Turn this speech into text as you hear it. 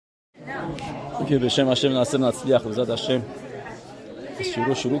که به شم هاشم ناصر نصلی اخوزاد هاشم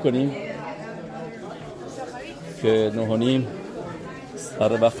شروع کنیم که نهانیم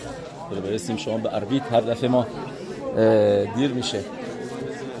هر وقت برسیم شما به عربیت هر دفعه ما دیر میشه.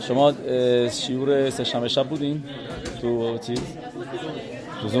 شما شیور سه‌شنبه شب بودین تو چیز؟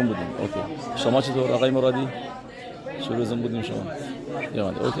 تو زوم بودین. اوکی. شما چطور آقای مرادی؟ شروع زوم بودین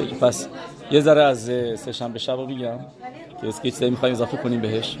شما؟ اوکی. پس یه ذره از سه‌شنبه شب رو میگم که اسکی چیزایی می‌خوایم اضافه کنیم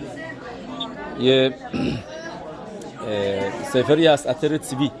بهش. یه سفری هست اتر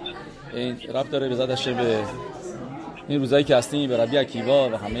تیوی، این ربط داره به ذاتش به این روزایی که هستیم به ربی عکیوا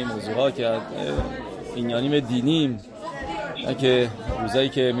و همه موضوعها که اینیانیم دینیم، که روزایی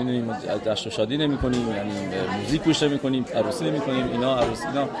که می‌دونیم جشن و شادی نمی‌کنیم، یعنی موزیک گوش نمی‌کنیم، عروسی نمی‌کنیم، اینا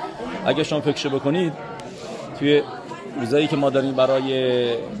اگه شما فکرشو بکنید توی روزایی که ما داریم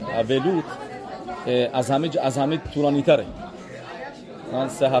برای اولود از همه طولانی‌تره. من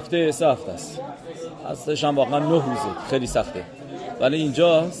 3 هفته است. اصلش هم واقعا 9 روزه، خیلی سخته. ولی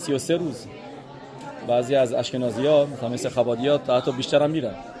اینجا 33 روز. بعضی از اشکنازی‌ها مثل خبادی‌ها تا حتی بیشتر هم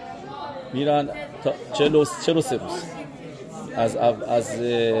میرن تا 43 روز. از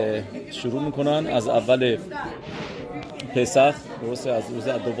شروع میکنن از اول پسخ، درسته، از روز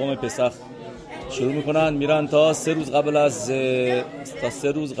دوم پسخ شروع میکنن میرن تا 3 روز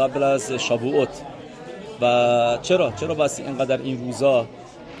قبل از شابوت. و چرا بس اینقدر این روزا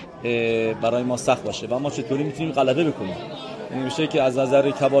برای ما سخت باشه و ما چطوری میتونیم غلبه بکنیم؟ این میشه که از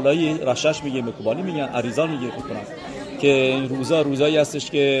نظر کبالایی رشش میگه، مکوبالی میگن، عریضان میگه کنن که این روزایی هستش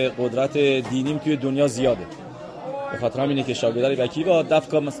که قدرت دینیم توی دنیا زیاده. به خاطر همینه که شاگردای وکیوا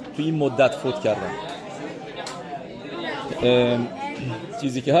دفکا توی این مدت فوت کردن.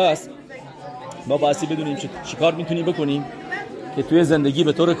 چیزی که هست ما باید بدونیم چیکار میتونیم بکنیم که توی زندگی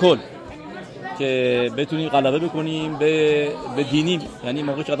به طور کل که بتونیم غلبه بکنیم به دینیم. یعنی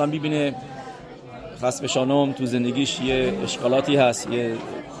موقعی که آدم ببینه خاص بشانم تو زندگیش یه اشکالاتی هست، یه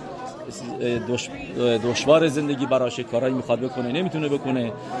دشوار زندگی براش، کارهایی میخواد بکنه نمیتونه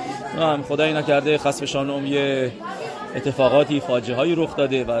بکنه، خدایی نکرده خاص بشانم یه اتفاقاتی فاجعه هایی رخ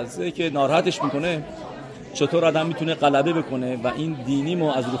داده و که ناراحتش میکنه، چطور آدم میتونه غلبه بکنه و این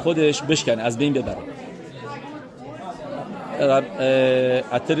دینیمو از رو خودش بشکنه، از بین ببره.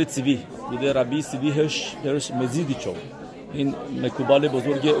 اتر تیوی بوده ربی سیویهش مزیدیچو، این مکوبال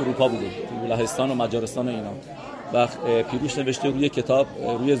بزرگ اروپا بوده تو لهستان و مجارستان و اینا. و پیروش نوشته روی کتاب،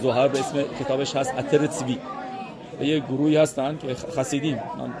 روی زهر به اسم کتابش هست اتر تیوی. یه گروهی هستن که خسیدیم،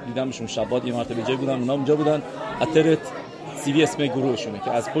 من دیدمشون شبات یه مرتبه جای بودن، اونا اونجا بودن. اتر تیوی اسم گروهشونه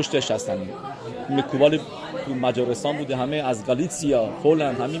که از پشتش هستن. مکوبال تو مجارستان بوده، همه از گالیتسیا،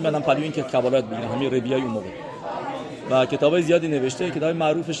 هلند، همین منم پلیو این که کبالات بگیرن، همین ربیای اون موقع. و کتابای زیادی نوشته، کتاب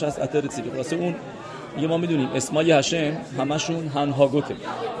معروفش هست اتر تیوی. واسه اون یه ما میدونیم اسمای هاشم همشون هنهاگوته،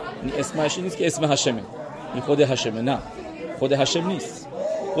 یعنی اسمش نیست که اسم هاشمه، این خود هاشمه، نه خود هاشم نیست.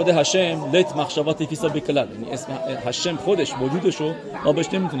 خود هاشم لت مخشوات فیسا بکلال، یعنی اسم هاشم خودش وجودشو ما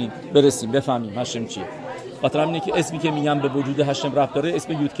بهش نمیتونیم برسیم بفهمیم هاشم چیه. خاطر اینه که اسمی که میگم به وجود هاشم ربط داره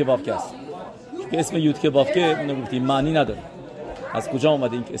اسم یود که واوکه است. که اسم یود که واوکه اون گفتیم معنی نداره. از کجا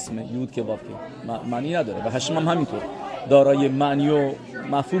اومده این اسم یود که واوکه؟ معنی نداره. و هاشم هم همینطور دارای معنی و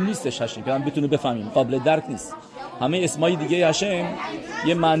مفهوم نیستش. هاشم که هم بتونه بفهمیم، قابل درک نیست. همه اسمای دیگه هاشم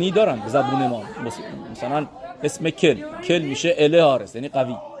یه معنی دارن به زبون ما. مثلا اسم کل میشه اله هارس، یعنی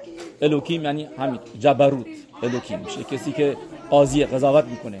قوی. الوکیم یعنی همین جبروت. الوکیم میشه کسی که قاضی قضاوت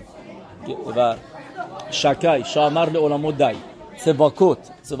میکنه. و شکای شامر لعلماء دای.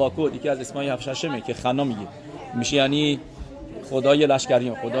 سواکوت یکی از اسمای هاشمه که خنا میشه یعنی خدای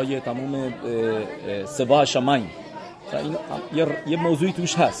لشکریان، خدای تمام سواه شماین. این یه موضوعی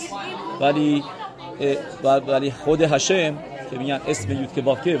توش هست، ولی خود هاشم که میگن اسم یود که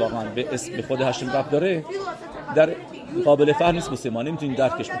واقعه واقعا به خود هاشم ربط داره، در قابل فهم نیست واسه ما، نمیتونیم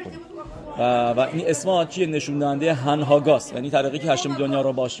درکش بکنیم. و این اسما چیه؟ نشون دهنده هنهاگاست، یعنی طریقی که هاشم دنیا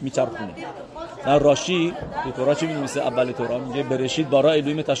رو باش میچرخونه. در راشی تو تورات چی می‌نویسه؟ اول تورات میگه برشید بارا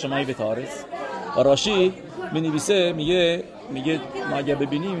الوهیم تشمعی به تارس. و راشی می‌نویسه میگه ما اگه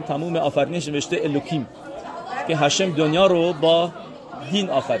ببینیم تمام آفرینش نوشته الوکیم، که هاشم دنیا رو با دین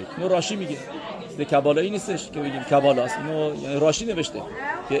آفرید. اینو راشی میگه، ده کبالایی نیستش که بگیم کبالاست، اینو یعنی راشی نوشته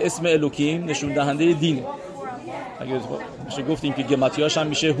که اسم الوکیم نشون دهنده دینه. اگه میشه گفتیم که گماتیاش هم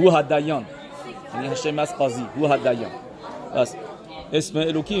میشه هو حدیان، یعنی هاشم از قاضی، هو حدیان. بس اسم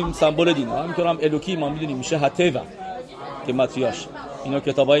الوکیم سمبل دینه. همینطور هم الوکیم ما میدونیم میشه هتوا گماتیاش. اینا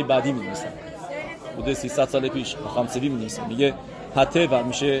کتابای بعدی می‌نویسن، بوده 300 سال پیش خامسوی می‌نویسه، میگه هتوا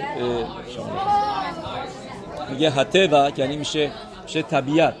میشه میگه هتوا یعنی میشه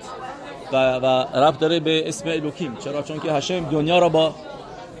طبیعت و ربط داره به اسم الوکیم. چرا؟ چون که هاشم دنیا را با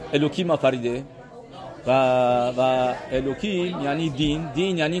الوکیم آفریده و الوکیم یعنی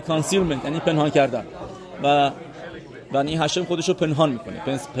دین یعنی کانسیلمنت، یعنی پنهان کردن و این هشم خودش رو پنهان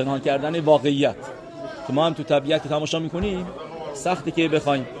میکنه، پنهان کردن واقعیت که ما هم تو طبیعت که تماشا میکنیم سخته که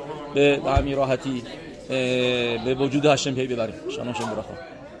بخوایم به همین راحتی به وجود هشم پی ببریم. شانوشم برخوا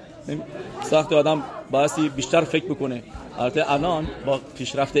سخت آدم بایستی بیشتر فکر بکنه. البته الان با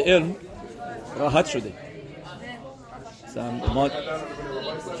پیشرفت علم راحت شده. ما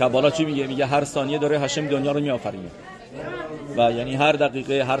کبالا چی میگه هر ثانیه داره هشم دنیا رو میآفرینه و یعنی هر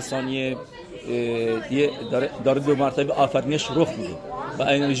دقیقه هر ثانیه داره دو مرتبه آفرینش رخ میده و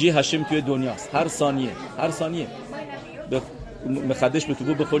انرژی هشم توی دنیاست. هر ثانیه مخدش به تو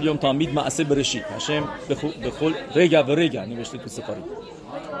بخول یوم تامید معصه برشید هشم بخول رگا و رگا نوشته تو سفاری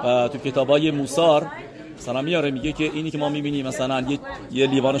و تو کتابای موسار مثلا میاره میگه که اینی که ما میبینیم مثلا یه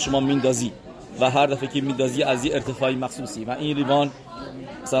لیوان شما میندازی و هر دفعه که میندازی از یه ارتفاعی مخصوصی و این لیوان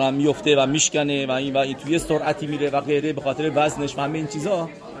مثلا میفته و میشکنه و این توی سرعتی میره و غیره به خاطر وزنش و همه این چیزا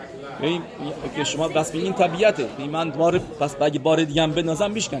این که شما بس این طبیعته. من پس اگه بار دیگه هم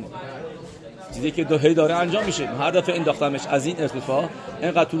بندازم میشکنه، چیزی که داره انجام میشه. هر دفعه انداختمش از این ارتفاع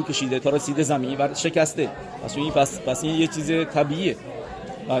اینقدر طول کشیده تا رسیده زمین و شکسته. پس این یه چیز طبیعیه.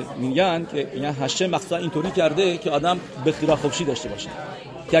 میگن که این هشم مخصوصا اینطوری کرده که آدم به خیرا خوشی داشته باشه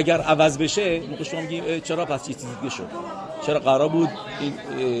که اگر عوض بشه موقع شما میگی چرا پس چیزی دیگه شد، چرا قرار بود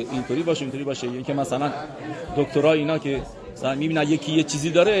اینطوری باشه. یعنی که مثلا دکترها اینا که مثلا میبینن یکی یه چیزی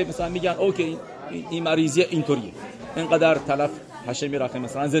داره مثلا میگن اوکی این مریضی اینطوریه، اینقدر تلف هشم میرخه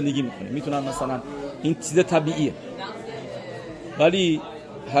مثلا زندگی میکنه، میتونن مثلا این چیز طبیعیه. ولی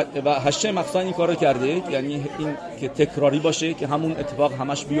هشم مخصوصا این کارو کرده یعنی این که تکراری باشه که همون اتفاق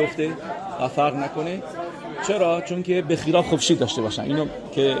همش بیفته و فرق نکنه. چرا؟ چون که به خیرا خوشی داشته باشن. اینو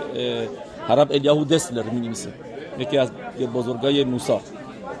که حرب الیاهو دسلر می‌نویسه، یکی از بزرگای موسی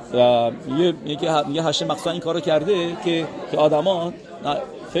و میگه هشم مخصوصا این کارو کرده که آدما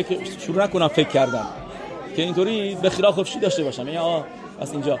شروع نکنن فکر کردن که اینطوری به خیرا خوشی داشته باشن. میگه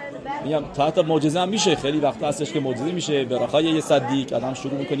از اینجا میگم تا حتی معجزه هم میشه، خیلی وقتا هستش که معجزه میشه. برخای یه صدیق آدم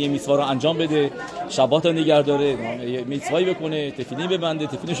شروع میکنه یه میثوا رو انجام بده، شبات رو نگه داره، یه میثوایی بکنه، تفیلین ببنده،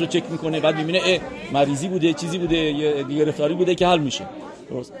 تفیلینش رو چک میکنه، بعد میبینه مریضی بوده، چیزی بوده، یه گرفتاری بوده که حل میشه.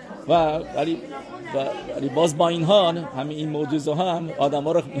 درست. ولی باز با این حال همین این معجزه هم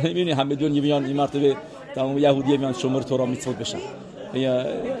آدما رو میبینی همه دنیا میان این مرتبه تمام یهودیه میان شمر تورا میثوا بشن.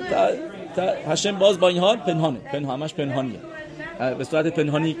 هشم باز با این حال همش پنهانیه، به صورت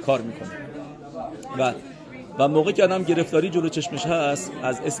پنهانی کار میکنه و موقعی که آدم گرفتاری جلو چشمش هست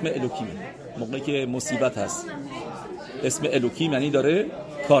از اسم الوکیم، موقعی که مصیبت هست اسم الوکیم یعنی داره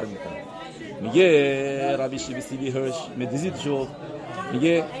کار میکنه. میگه ربی شیبیسی هرش مدیزید شو،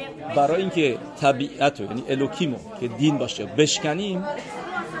 میگه برای اینکه طبیعت رو یعنی الوکیمو که دین باشه بشکنیم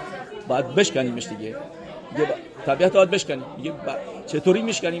باید بشکنیمش دیگه. میگه طبیعت رو باید بشکنیم. میگه چطوری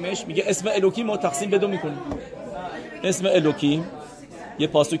میشکنیمش؟ میگه اسم الوکیم رو تقسیم به دو میکنیم. اسم الوکیم یه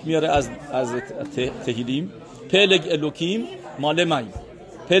پاسوک میاره از تهیلیم، پلگ الوکیم مال من.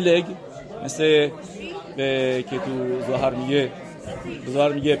 پلگ مثل که تو زهر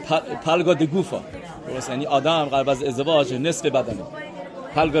میگه پلگا دگوفا، درست؟ یعنی آدم قبل از ازدواج نصف بدنه،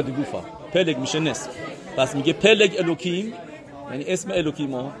 پلگا دگوفا، پلگ میشه نصف. پس میگه پلگ الوکیم یعنی اسم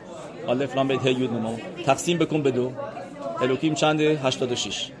الوکیمو الف لام بیت هی یود نمو تقسیم بکن به دو. الوکیم چنده؟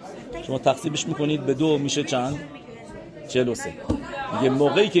 86. شما تقسیمش میکنید به دو میشه چند؟ 43. یه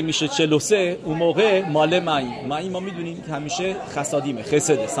موقعی که میشه 43 اون موقع مال معنی ما میدونیم که همیشه خسادیمه،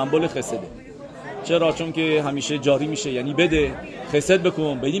 خسده، سمبل خسده. چرا؟ چون که همیشه جاری میشه، یعنی بده، خسد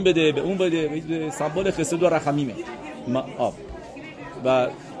بکن، بدین بده، به اون بده، سمبل خسد و رحمیمه آب و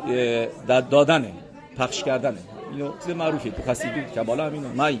دادنه، پخش کردنه. اینو چیز معروفه تو خسیدی کبالا هم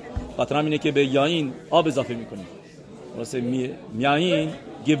اینو خاطر اینه که به یاین آب اضافه میکنیم. واسه میاین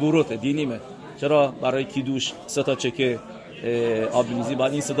گبوروت دینیمه. چرا؟ برای کیدوش 3 تا چکه آب میزی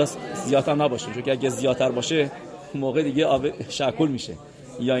باید این صدا زیادتر نباشه، چون که اگه زیادتر باشه موقع دیگه آب شکل میشه.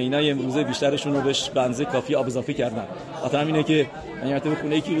 یا اینا امروزه بیشترشون رو بهش بنزه کافی آب اضافه کردن. خاطر اینه که من تو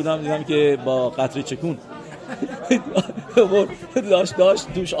خونه یکی بودم دیدم که با قطره چکون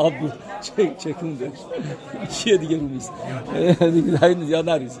داشت دوش آب بود، چکون داشت. چیه دیگه رو نیست دیگه زیاد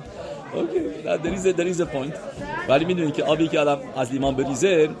نریز. اوکی there is a point. ولی میدونی که آبی که آدم از لیوان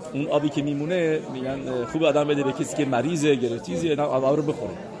بریزه اون آبی که میمونه میگن خوب آدم بده به کسی که مریضه گرفتیزه آب رو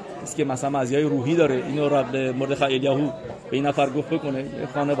بخوره. کسی که مثلا مزیای روحی داره اینو رب مردخای الیاهو به این نفر گفت بکنه.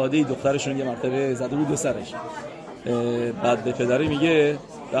 خانواده دخترشون یه مرتبه زده بود به سرش، بعد به پدره میگه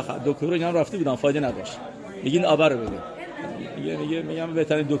دکتر اینا رفته بودن فایده نداشت، میگین آب رو بده. میگم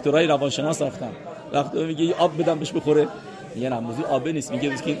بهترین دکترای روانشناس رفتم میگه آب بدم بهش بخوره. میگه نه موضوع آب نیست،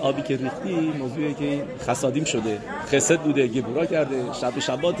 میگه که این آبی که ریختی موضوعی که این خسادیم شده، خسد بوده، گبورا کرده،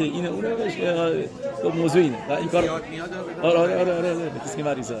 شبات اینه اونه، موضوع اینه و این کار آره کسی که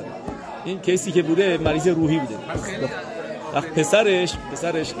مریضه. این کیسی که بوده مریض روحی بوده.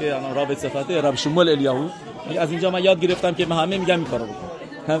 پسرش که الان رابط صفته رب شمول الیاهو، از اینجا من یاد گرفتم که من همه میگم این کارو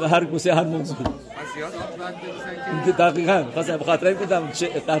بکن، هر گوشه هر موضوع دقیقاً خاصه به خاطر گفتم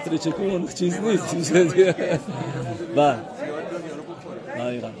قطره چکون چیز نیست و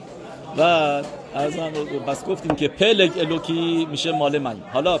از هم بس گفتیم که پلگ الوکی میشه مال من.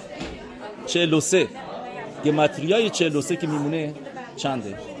 حالا 43 گماتریای 43 که میمونه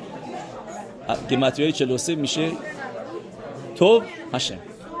چنده؟ گماتریای 43 میشه توب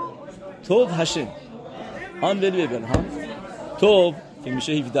هشم آن ولی بگل ها. توب که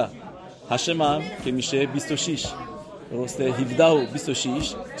میشه 17، هشم هم که میشه 26. درسته؟ 17 و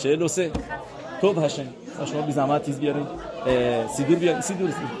 26 43. توب هشم. شما بی زحمت تیز بیارید، سیدور بیارید، سیدور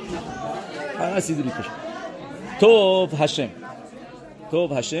کش. توب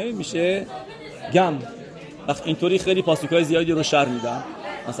هشم میشه گم. اینطوری خیلی پاسخهای زیادی رو شرح میدم.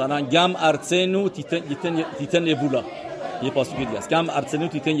 مثلا گم ارتسنو تیتن یبولا، یه پاسخ دیگه است. گم ارتسنو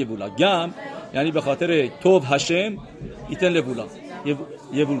تیتن یبولا. گم یعنی به خاطر توب هشم تیتن یبولا،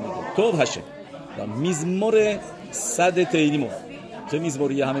 یبول میده. توب هشم. میزمور صد تیلیمو، چه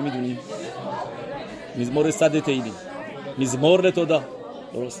میزموریه همه میدونیم؟ میزمور صد تیلیم، میزمور لتودا.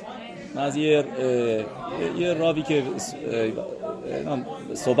 درست؟ من از یه راوی که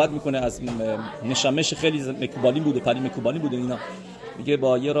صحبت میکنه از نشمش خیلی مکوبالی بوده، پری مکوبالی بوده اینا، میگه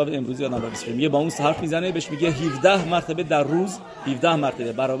با یه راوی امروزی آدم راویش میگه با اون حرف میزنه، بهش میگه 17 مرتبه در روز، 17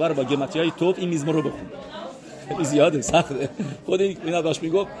 مرتبه برابر با گماتریای توب این میزمور رو بخون. خیلی زیاده، سخته. خود اینا داشت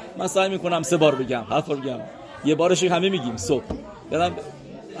میگفت من سعی میکنم 3 بار بگم، 7 بار بگم، یه بارش همه میگیم صبح. یادم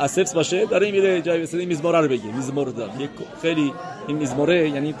اسفس باشه داره میره جای وسط میزمور رو بگه، میزمور رو داره. خیلی این میزموره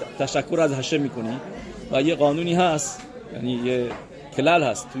یعنی تشکر از هشم میکنی و یه قانونی هست، یعنی یه کلال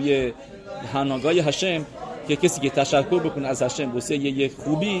هست توی هنگای هشم که کسی که تشکر بکنه از هشم واسه یه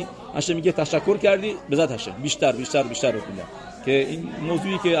خوبی، هشم میگه تشکر کردی بذات هشم بیشتر بکنه. که این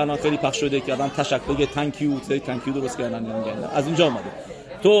موضوعی که الان خیلی پخش شده که آدم تشکر تانکیو درست کردن میگن، از اینجا اومده.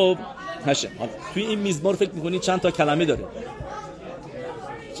 تو هشم توی این میزمور فکر میکنی چند تا کلمه داره؟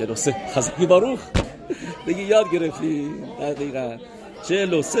 43 خزانی باروخ دیگه یاد گرفتی. دقیقاً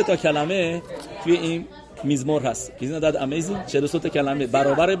 43 تا کلمه توی این میزمور هست. Isn't that amazing؟ 43 تا کلمه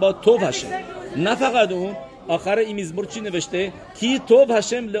برابر با توب هشم. نه فقط اون، آخر این میزمور چی نوشته؟ کی توب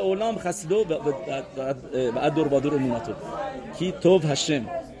هشم لعولام خسیدو و دور با دور اموناتو. کی توب هشم،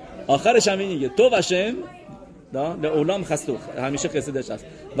 آخرش هم میگه توب هشم لعولام خسیدو، همیشه خسیدش هست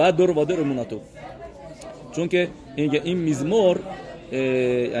و دور با دور اموناتو. چون که این میزمور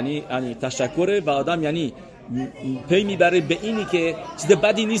یعنی تشکر و آدم یعنی پی میبره به اینی که چیز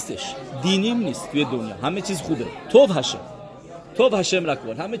بدی نیستش، دینیم نیست توی دنیا، همه چیز خوبه. توب هشم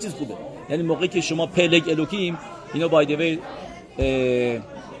لکول، همه چیز خوبه. یعنی موقعی که شما پلگ الوکیم، اینو بایدوی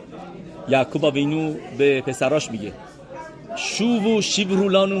یعقوب وینو به پسراش میگه شوو شیبرو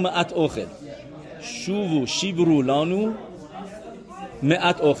لانو مئت اوخل، شوو شیبرو لانو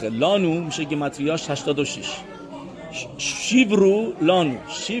مئت اوخل. لانو میشه گماتریاش 86. شیبرو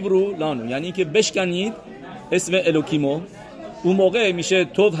لانو یعنی که بشکنید اسم الوکیمو. اون موقع میشه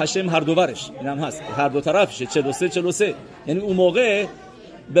توب هشم هر دو ورش، اینم هست هر دو طرفشه 43. یعنی اون موقع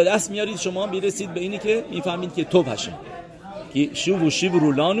به دست میارید شما میرسید به اینی که میفهمید که توب هشم که شو و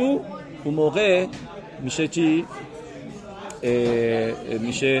شیبرو لانو. اون موقع میشه چی؟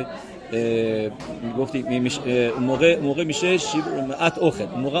 میشه گفتیم اون موقع میشه شیبرو مئت اوخل.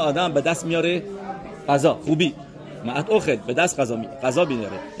 اون موقع آدم به دست میاره غذا خوبی، مئت اوخل به دست غذا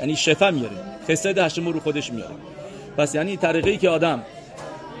میاره، یعنی شفا میاره، خسد هشم رو خودش میاره. پس یعنی طریقی که آدم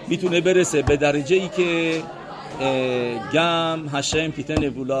میتونه برسه به درجه‌ای که گم هشم تیتن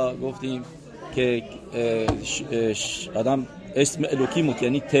وولا گفتیم که آدم اسم الوکیمو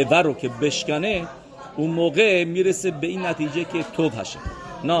یعنی تور رو که بشکنه، اون موقع میرسه به این نتیجه که توب هشم.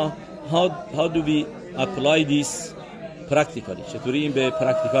 نه how do we apply this practically؟ چطوری این به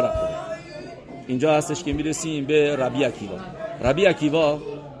پرکتیکا رفت؟ اینجا هستش که میرسیم به ربی عکیوا.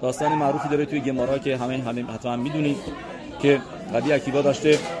 داستان معروفی داره توی گمارا که همه حتما میدونید که ربی عکیوا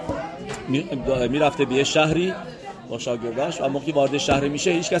داشته میرفته به یه شهری با شاگرداش و موقعی وارد شهر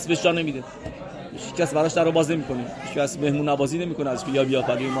میشه هیچ کس بهش جا نمیده، هیچ کس براش در رو باز نمیکنه، هیچ کس مهمون نوازی نمیکنه ازش که بیا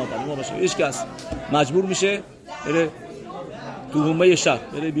پلی ما باشه. هیچ کس مجبور میشه بره تو حومه شهر،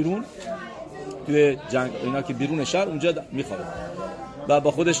 بره بیرون توی جنگ اینا که بیرون شهر اونجا میخوابه. و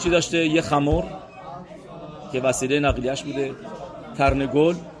با خودش چی داشته؟ یه خمر که وسیله نقلیه‌اش بوده،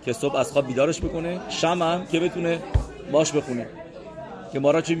 ترنگل که صبح از خواب بیدارش بکنه، شمع هم که بتونه باش بخونه.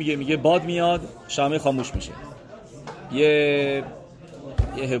 گمارا چی میگه؟ میگه باد میاد شمع خاموش میشه، یه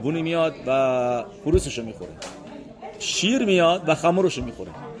حیوانی میاد و خروسشو میخوره، شیر میاد و خمرشو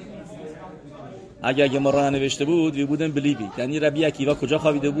میخوره. اگه گمارا ننوشته بود وی بودن بلیبی، یعنی ربی عکیوا کجا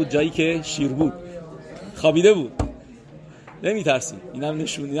خوابیده بود؟ جایی که شیر بود خوابیده بود، نمیترسی.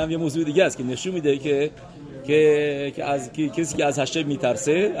 اینم یه موضوع دیگه است که نشون میده که از کسی که از هشم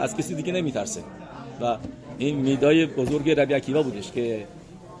میترسه از کسی دیگه نمیترسه. و این میدای بزرگ ربی عکیوا بودش که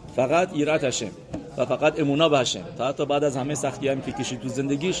فقط ایرات هشم و فقط امونا به هشم. تا حتی بعد از همه سختی هم که کشید تو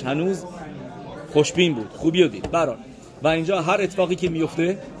زندگیش هنوز خوشبین بود، خوبی رو دید. برای و اینجا هر اتفاقی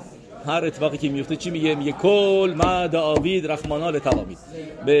که میفته چی میگه؟ میگه کل ما داوید رحمانا لتوابید.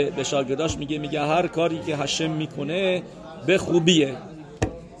 به شاگرداش میگه هر کاری که هشم میکنه به خوبیه،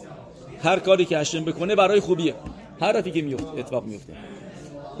 هر کاری که هشم بکنه برای خوبیه، هر حرفی که اتفاق میفته.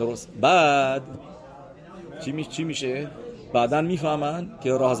 درست. بعد چی میشه؟ بعدن میفهمن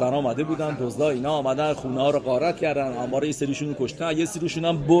که راهزنان آمده بودن، دزدا اینا آمدن خونه ها رو غارت کردن، آمار یه سریشون رو کشتن، یه سریشون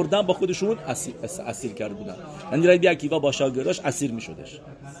هم بردن با خودشون اسیر کرده بودن. یعنی ربی عکیوا با شاگرداش اسیر میشدش.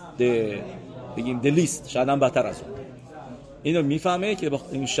 بگیم لیست، شاید هم بدتر از اون. اینو میفهمه که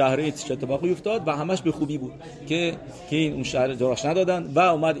این شهر چه اتفاقی افتاد و همش به خوبی بود که این اون شهر جراش ندادن و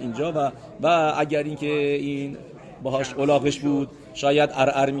اومد اینجا و اگر این که این باهاش الاغش بود شاید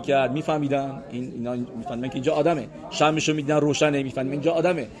ارعر میکرد، میفهمیدن اینا میفهمن که اینجا آدمه، شمشو میدن روشنه، میفهمن اینجا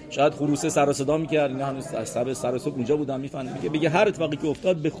آدمه، شاید خروسه سر و صدا میکرد، اینا هنوز سر و صبح اونجا بودن، میفهمن. میگه هر اتفاقی که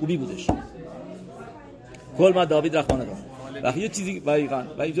افتاد به خوبی بودش. کل ما داوید رحمانه داد. و یه چیزی واقعا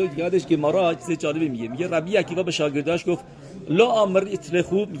و اینجا یادش که مارا چیز جالبی میگه ربی عکیوا به شاگرداش گفت لا امرت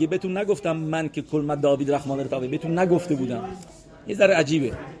له، میگه بهتون نگفتم من که کل ما داوید رحمانه داد، بهتون نگفته بودم. یه ذره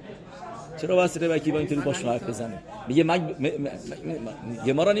عجیبه، چرا واسه ربی عکیوا اینطوری باش حرف بزنه؟ میگه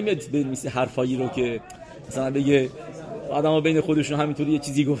یه مارا نمیاد بنویسه حرفایی رو که مثلا بگه آدما بین خودشون همینطوری یه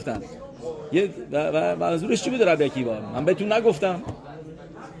چیزی گفتن. و منظورش چی بود ربی عکیوا؟ من بهتون نگفتم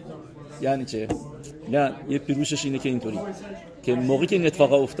یعنی چه؟ نه، یه پیروشش اینه که اینطوری که موقعی که این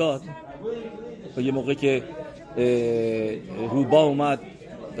اتفاق افتاد و یه موقعی که روبا اومد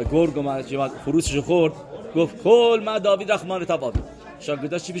و گرگ اومد خروسش خورد، گفت کل ما داوید رحمان تباد.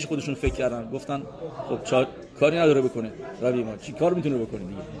 شاگرداش چی پیش خودشون فکر کردن؟ گفتن خب کاری نداره بکنه ربی ما، چی کار میتونه بکنه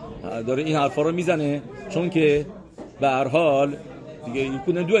دیگه؟ داره این حرفا رو میزنه چون که به هر حال دیگه you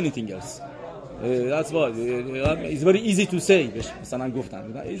couldn't do anything else. That's why it's very easy to say. مثلا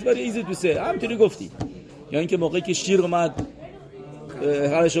گفتن it's very easy to say، همینطوری گفتی. یا اینکه موقعی که شیر اومد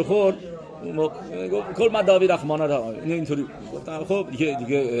خرش خورد کل ما داوید رحمانه داد، اینطوری گفتن. خب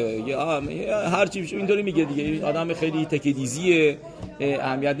دیگه هر چی اینطوری میگه دیگه، آدم خیلی تکیدیزیه،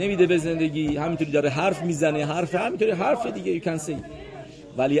 اهمیت نمیده به زندگی، همینطوری داره حرف میزنه، همینطوری حرف دیگه you can say.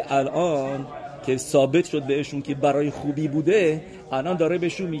 ولی الان که ثابت شد بهشون که برای خوبی بوده، الان داره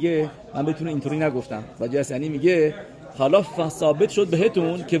بهشون میگه من بهتون اینطوری نگفتم. و یعنی میگه حالا ثابت شد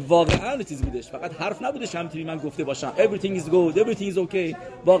بهتون که واقعا چیز بودش، فقط حرف نبودش همینطوری من گفته باشم everything is good everything is okay،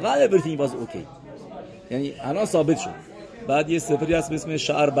 واقعا everything was okay. یعنی الان ثابت شد. بعد یه سفری هست به اسم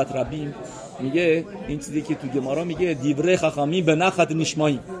شعر بت ربیم، میگه این چیزی که تو گمارا میگه دیوره خخامیم به نخت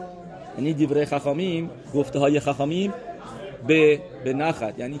نشمایی، یعنی دیوره خخامیم، گفته های خخامیم به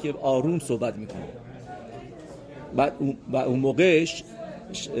نخت، یعنی که آروم صحبت میکنه. بعد اون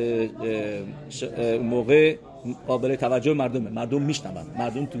موقع قابل توجه مردم میشنون،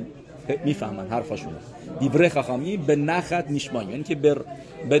 مردم تو میفهمن حرفاشون. دیوره خخامی به نخت نشمایی، یعنی که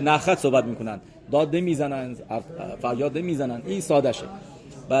به نخت صحبت میکنن، داد نمیزنن، فریاد نمیزنن. این ساده شه.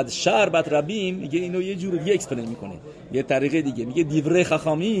 بعد شربت ربیم میگه اینو یه جور دیگه اکسپلین میکنه، یه طریقه دیگه میگه دیوره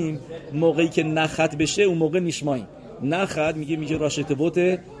خخامی موقعی که نخت بشه اون موقع نشمایی. نخت میگه راشته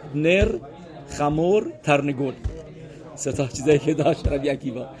بوت نر خمور ترنگول، سه تا چیزایی که داشت ربی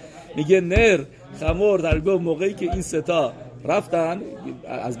عکیوا. میگه نر خمور ترنگول موقعی که این سه تا رفتن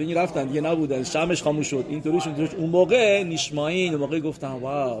از بین رفتن دیگه نبودن، شمش خاموش شد، اینطوری شد، اون موقع نشمایین، اون موقع گفتن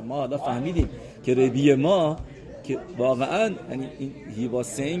واو ما حالا فهمیدیم که ربی ما که واقعا یعنی he was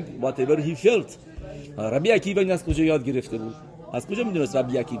saying whatever he felt. ربی عکیوا این از کجا یاد گرفته بود؟ از کجا میدونست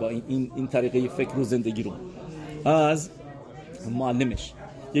ربی عکیوا این طریقه فکر و زندگی رو؟ از معلمش.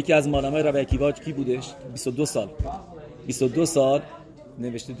 یکی از معلمای ربی عکیوا کی بودش؟ 22 سال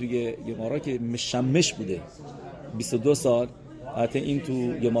نوشته توی گمارا که مشمش بوده. 22 سال. البته این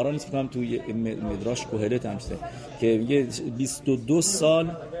تو گمارا نیست، فکر کنم تو مدراش کوهلت هم هست که میگه 22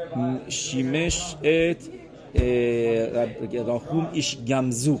 سال شیمش ات راخوم ایش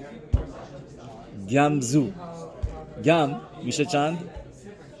گمزو گم میشه چند؟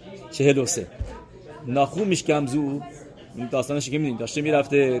 43. ناخومش گمزو، این داستانش که میدونید داشته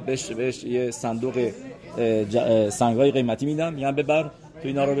میرفته بهش یه صندوق سنگ‌های قیمتی میدن، میگن ببر تو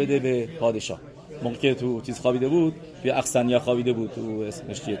اینا رو بده به پادشاه. موقعی که تو چیز خوابیده بود، توی اقصنیا خوابیده بود، تو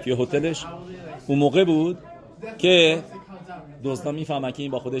اسمش چیه، توی هتلش، اون موقع بود که دزدا میفهمن که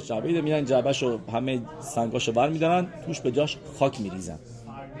این با خودش جعبه میده، میرن جعبهشو همه سنگاشو برمی‌دارن، توش به جاش خاک میریزن.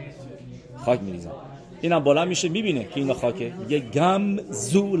 اینم بالا میشه میبینه که اینا خاکه، میگه گم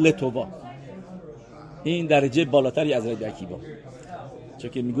زو لتووا. این درجه بالاتری از ربی عکیبا،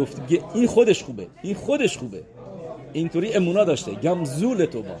 چون که میگفت این خودش خوبه، اینطوری امونا داشته. گم زو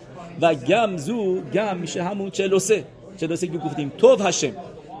لتووا و گم میشه همون 43 که گفتیم توب هشم،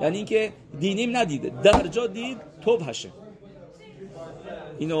 یعنی اینکه دینیم ندیده، درجا دید توب هشم.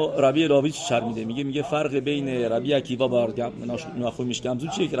 اینو ربی راویچ شرمیده، میگه فرق بین ربی عکیبا با ناخومیش گمزو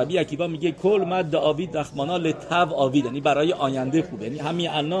چیه؟ که ربی عکیبا میگه کل مد آوید رحمانا لتو آوید، یعنی برای آینده خوبه، یعنی همین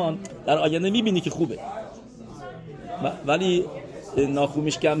الان در آینده میبینی که خوبه. ولی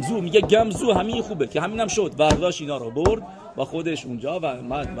ناخومیش گمزو میگه گمزو همین خوبه، که همینم شد، برداشت اینا رو برد با خودش اونجا و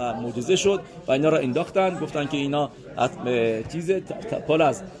معجزه شد و اینا رو انداختن، گفتن که اینا چیز پل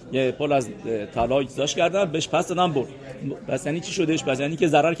از طلای داشت کردن، بهش پس دادن برد. پس یعنی چی شدش؟ پس یعنی که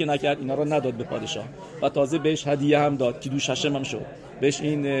ضرر که نکرد، اینا رو نداد به پادشاه و تازه بهش هدیه هم داد که دوش هشم هم شد، بهش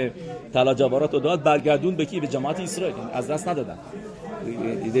این طلا جواهرات رو داد، برگردون به کی؟ به جماعت اسرائیل، از دست ندادن.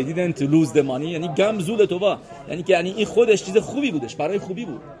 they didn't lose the money، یعنی گم زول توبا، یعنی که یعنی این خودش چیز خوبی بودش، برای خوبی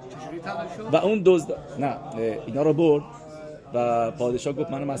بود. و اون دزد نه اینا رو برد و پادشاه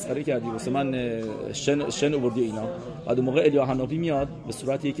گفت منو مسخره کردی، واسه من شن آوردی اینا. بعد اون موقع الیا حنافی میاد به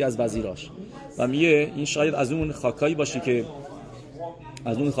صورت یکی از وزیراش و میگه این شاید از اون خاکایی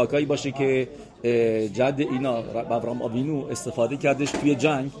باشه که جد اینا ابراهیم آوینو استفاده کردش توی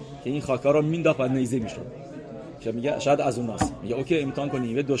جنگ، که این خاکا رو مینداخت و نیزه میشد، که میگه شاید از اوناست. میگه اوکی امتحان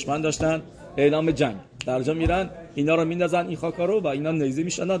کنیم، یه دشمن داشتن، اعلام جنگ، درجا میرن اینا رو میندازن این خاکا رو و اینا نیزه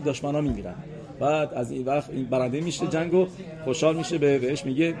میشن، دشمنا میمیرن. بعد از این وقت این برنده میشه جنگو، خوشحال میشه، بهش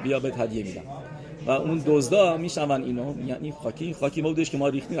میگه بیا بهت هدیه میدم. و اون دزدا میشنون اینو، میگن این خاکی ما بودش که ما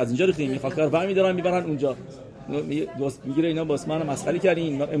ریختیم، از اینجا ریختیم، این خاکا رو برمی‌دارن میبرن اونجا. میگیره اینا باس منو مسخره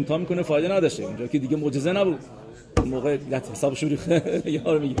کردین، امتحان میکنه فایده نداشته، اونجا که دیگه معجزه نبود، اون موقع حسابشون ریخته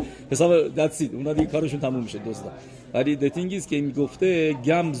یارو میگه حساب دتسید، اونا دیگه کارشون تموم میشه دزدا. ولی دتینگیز که میگفته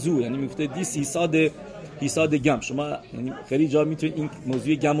گم زو، یعنی میگفته دیس حساد گم. شما یعنی خیلی جا میتونید این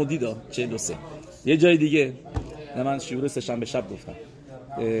موضوع گمو دیدا 43 یه جای دیگه، من شعور سه‌شنبه شب گفتم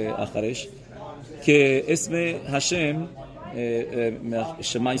آخرش، که اسم هشم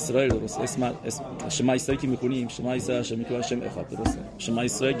شما اسرائیل، درست؟ اسم شما اسرائیل که میخونیم، شما اسرائیل هشم میخونیم، هشم اخاد، درسته؟ شما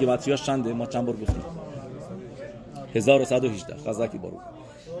اسرائیل گماتریاش چنده؟ ما چند بار گفتیم 1118 خزکی بارو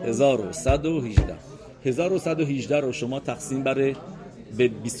 1118 رو شما تقسیم بر به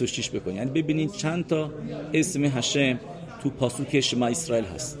 26 بکنید، یعنی ببینید چند تا اسم هشم تو پاسوک شما اسرائیل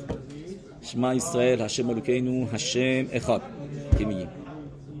هست. شما اسرائیل هشم الوکینو هشم اخاد که میگیم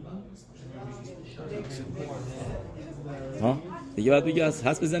ها دیگه، بعد بگی از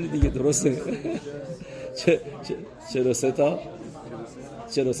حس بزنید دیگه، درسته؟ 43 تا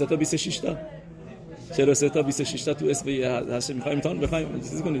 26 تا 43 تا 26 تا تو اسم هشم میخوایم امتحان بخوایم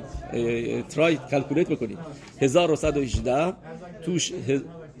چیز کنید، ترای کلکولیت بکنید. 1118 توش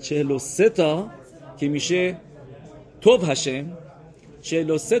 43 تا که میشه توب هشم،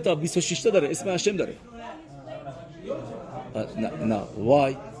 43 تا 26 تا داره اسم هشم داره. نه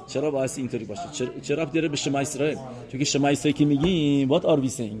وای چرا باعث اینطوری باشه؟ چرا داره به شما اسرائیل؟ چون که شما اسرائیل که میگیم what are we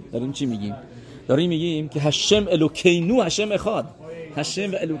saying؟ داریم چی میگیم؟ داریم میگیم که هشم الوکینو هشم اخاد،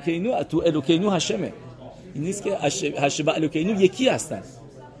 هشم و الوکینو تو الوکینو هشمه. این نیست که هشم و الوکینو یکی هستن.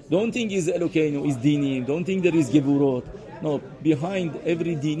 Don't think is الوکینو is dinim, don't think there is geburot. No, behind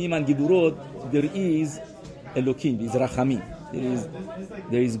every dinim and geburot there is elokim, there is rachamim,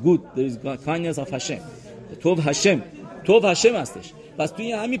 there is good, there is kindness of Hashem. توب هشم هستش. پس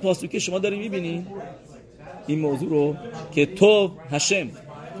توی همین پاسوکه شما دارید میبینید این موضوع رو که توب هشم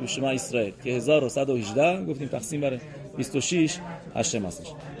تو شما اسرائیل که 1118 گفتیم تقسیم بر 26 هشم هستش.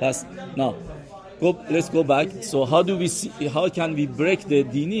 پس نه let's go back. So how can we break the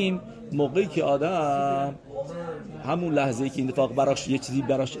dinim؟ موقعی که آدم همون لحظه‌ای که این اتفاق براش یه چیزی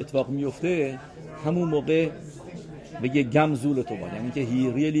براش اتفاق میفته، همون موقع بگه گم زول تو با، یعنی که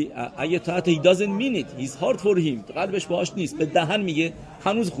he really اگه تا he doesn't mean it, he's hard for him، قلبش باهاش نیست، به دهن میگه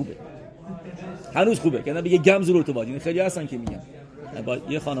هنوز خوبه که نه بگه گم زول تو با. یعنی خیلی هستن که میگن با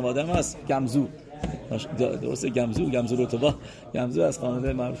یه خانواده هم هست گمزو، درسته گمزو تو با، گمزو از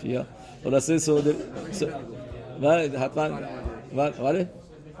خانواده معروفیه. خلاصه سود و حتما ولی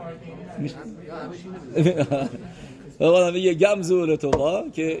والا میگه گمزو تو با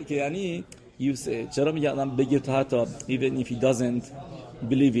که یعنی چرا میگه آدم بگه تا حتی even if he doesn't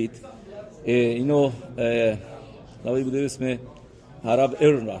believe it، اینو نوعی بوده اسم عرب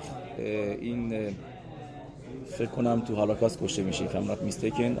ارنراخ. این فکر کنم تو هولوکاست کشته میشه if I'm not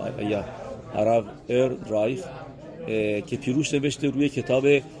mistaken یا عرب ارنراخ که پیروش نوشته روی کتاب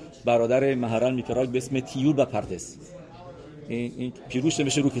برادر مهران میپراگ به اسم تیور و پرتس. این پیروش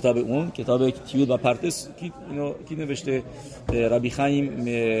نوشته روی کتاب اون کتاب تیور و پرتس کی نوشته؟ ربی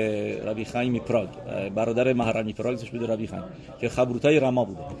خایم میپراگ، برادر مهران میپراگ اسمش بوده ربی خایم که خبروتای رما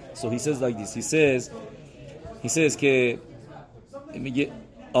بوده. So he says like this, he says که میگه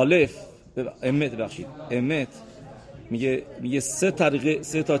الف امت بخشید امت میگه سه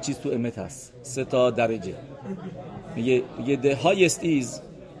تا چیز تو امت هست، سه تا درجه. میگه the highest is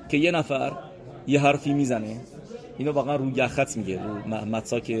که یه نفر یه حرفی میزنه، اینو واقعا رو یخت میگه، رو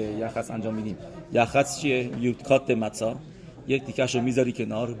متسا که یخت انجام میدیم. یخت چیه؟ یه کات متسا، یک تیکشو میذاری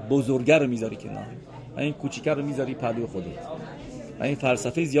کنار، بزرگه رو میذاری کنار، این کوچیکه رو میذاری پهلوی خودت. این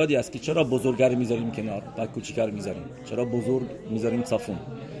فلسفه زیادی است که چرا بزرگه رو میذاریم کنار و کوچیکه رو میذاریم، چرا بزرگ میذاریم صافون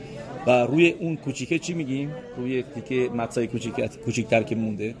و روی اون کوچیکه چی میگیم؟ روی تیکه متسای کوچیکتر که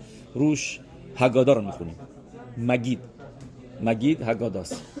مونده روش هگادا رو میخونیم. مگید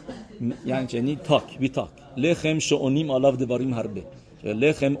هگاداست، یعنی تاک وی تاک لخم شونیم آلاف دواریم هربه.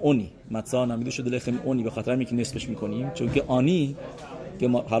 لخم اونی متسا نمیده شده لخم اونی به خاطر اینکه نصفش میکنیم، چون که آنی که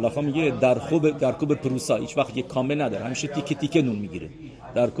حلاخا میگه در کوب پروسا هیچ وقت یک کامل نداره، همیشه تیکه تیکه نون میگیره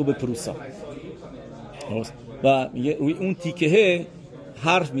در کوب پروسا و میگه روی اون تیکه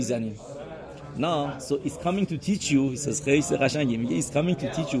حرف میزنیم. نه so it's coming to teach you. خیلی قشنگه، میگه it's coming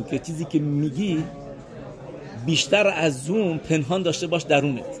to teach you که چیزی که میگی بیشتر از اون پنهان داشته باش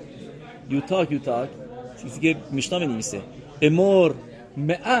درونت. you talk چیزی که میشنا بنویسه امور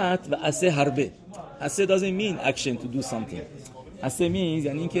معت و اسه حربه. اسه doesn't mean action to do something. اسه means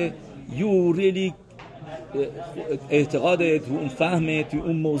یعنی اینکه you really اعتقادت تو اون فهمت تو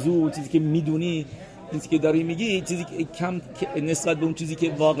اون موضوع، چیزی که میدونی، چیزی که داری میگی، چیزی که کم نسبت به اون چیزی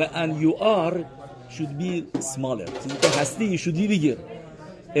که واقعا you are should be smaller. چیزی که هستی should be bigger.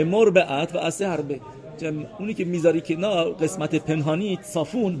 امور بعت و اسه حربه، اونی که میذاری که نه قسمت پنهانی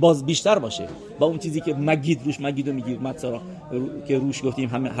صافون باز بیشتر باشه با اون چیزی که مگیدو میگیر مثلا که روش گفتیم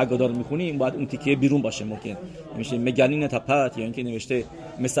همه هگادار میخونیم، باید اون تیکه بیرون باشه. ممکن میشه مگالین تپات یا اینکه نوشته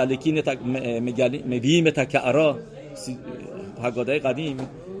مسالکین مگیم تکعرا. هگادای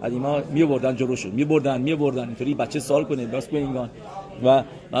قدیما میبردن جلوشو میبردن اینطوری بچه سوال کنه باز کوینگان و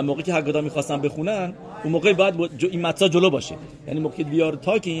من موقعی که هگادا میخواستم بخونن اون موقع باید این متسا جلو باشه. یعنی موقعی we are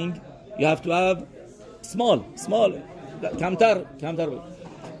talking you have to have small کمتر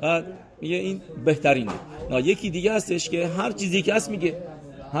میگه این بهترینه. یکی دیگه هستش که هر چیزی که هست میگه،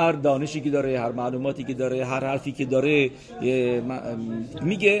 هر دانشی که داره، هر معلوماتی که داره، هر حرفی که داره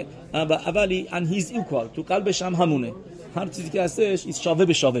میگه و اولی and he's equal تو قلبش هم همونه. هر چیزی که هستش is شاوه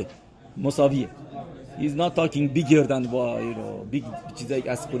به شاوه مساویه. he's not talking bigger than big چیزایی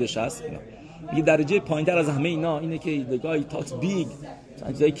که از خودش هست. یه درجه پایینتر از همه اینا اینه که the guy talks big،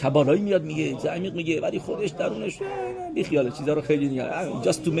 چیزای کبالایی میاد میگه، عمیق میگه، ولی خودش درونش بی خیاله چیزا رو خیلی میگه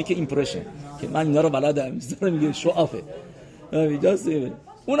just to make an impression که من اینا رو بلدم. چیزا رو میگه شوافه.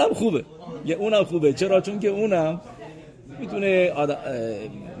 اونم خوبه. چرا؟ چون که اونم میتونه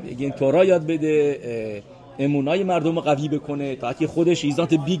این تورا یاد بده، امونای مردم رو قوی بکنه تا که خودش he's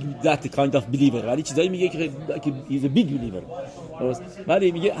not a big that kind of believer، ولی چیزایی میگه که he's a big believer.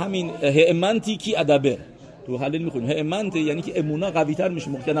 ولی میگه همین همانتی کی ادبه تو حلل میخونیم همانت یعنی که امونا قوی تر میشه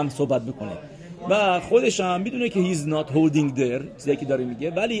ممکن هم صحبت بکنه و خودش هم میدونه که he's not holding there چیزایی که داره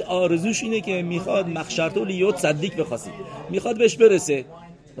میگه، ولی آرزوش اینه که میخواد مخشرتو لیوت صدیق بخواسی، میخواد بهش برسه،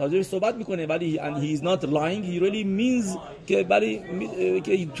 راجعش صحبت میکنه، ولی and he is not lying he really means که ولی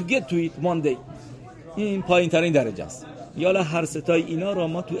که to get to it one day. این پایین ترین درجه است. یالا هر ستای اینا رو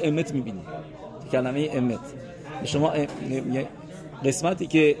ما تو امت میبینیم. کلمه امت شما قسمتی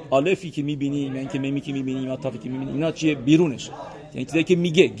که الفی که میبینیم یعنی که میمی که میبینیم یا تافی که میبینیم اینا چیه؟ بیرونش یعنی چیزایی که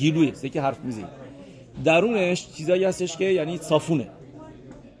میگه گیلویه، چیزایی که حرف میزنه. درونش چیزایی هستش که یعنی صافونه.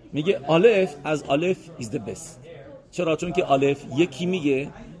 میگه الف از الف is the best. چرا؟ چون که الف یکی میگه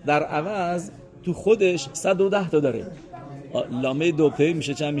در عوض تو خودش 110 تا داره. لامه دو په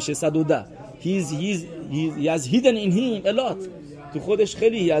میشه چند؟ میشه 110. he has hidden in him a lot. تو خودش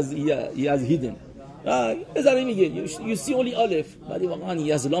خیلی he has hidden. بذاره میگه you see only الف، ولی واقعا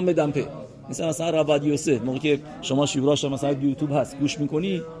he has لامه دمپه. مثلا رواد یوسف موقعی که شما شیوراش مثلا یوتیوب هست گوش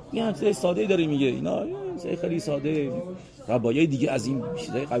میکنی یه چیز ساده داره میگه، اینا خیلی ساده، روایای دیگه از این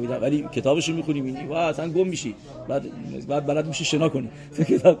چیزای قوی داره، ولی کتابش رو میخونی میبینی وا اصلا گم میشی، بعد بلد میشی شنا کنی.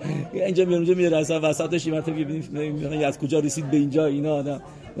 کتاب اینجا میره اصلا وسطش مثلا میبینی از کجا رسید به اینجا اینا آدم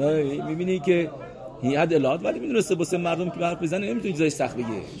میبینی که هیئت الهات، ولی میدونسته واسه مردم که حرف بزنه نمیتونه چیزای سخت بگه.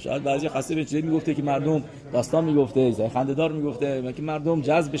 شاید بعضی خاصه به چیزی میگفته که مردم داستان میگفته، چیزای خنده‌دار میگفته که مردم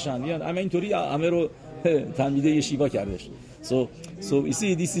جذب بشن، یا همه اینطوری همه رو تنمیده یه شیوا کردش. So you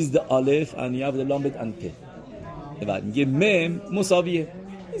see this is the aleph and you have the lamed and pe. بعد میگه مم مساویه.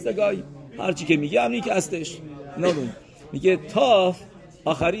 is the guy هر چی که میگه همین که هستش. میگه تاف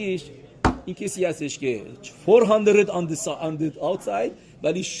آخریش این کسی هستش که 400 on the outside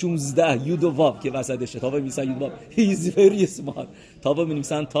ولی 16 یود و واو که وسطشه. تاف میسن یود واو he is very smart. تاف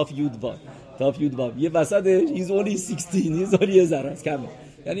میسن تاف یود واو یه وسطش he is only 16 he's only یه ذره است کمه،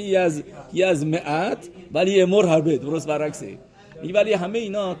 یعنی یه از مئات ولی امور حربه، درست برعکسه. میگه ولی همه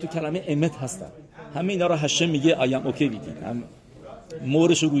اینا تو کلمه امت هستن، همه اینا رو هشم میگه I am okay with it، هم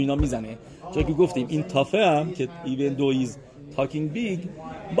مورش رو اینا میزنه. چون که گفتیم این تافه هم که even though he's talking big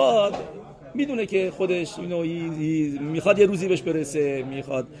but میدونه که خودش میخواد یه روزی بهش برسه،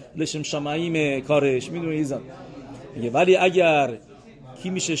 میخواد لشم شمعیم کارش، میدونه ایزان. میگه ولی اگر کی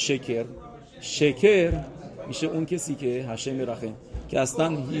میشه شکر میشه اون کسی که هشم رحم که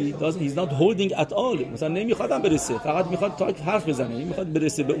اصلا he's not holding at all، مثلا نمیخواد هم برسه، فقط میخواد تا حرف بزنه، نمیخواد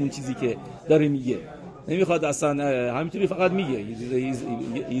برسه به اون چیزی که داره میگه، نمیخواد اصلا همینطوری فقط میگه.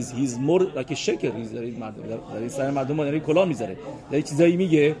 he's more like a shaker، در سر مردم داره کلا میذاره، یه چیزایی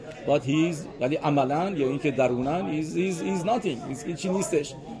میگه but ولی عملاً یا اینکه دروناً he's nothing، هیچی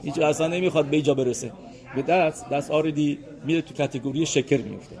نیستش، هیچ اصلا نمیخواد به جا برسه. that's already میره تو کاتگوری شکر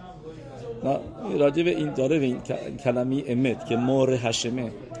میفته. راجع به این داره به این کلمه امت که مور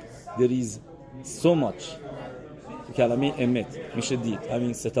هشمه there is so much کلمه امت میشه دید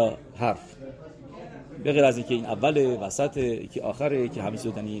همین سه تا حرف، به غیر از اینکه این اوله، وسطه، که آخره، که همین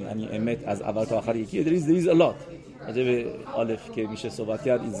صورت یعنی امت از اول تا آخر یکی. there is a lot راجع به الف که میشه صحبت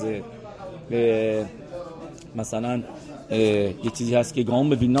کرد. مثلا یه چیزی هست که گام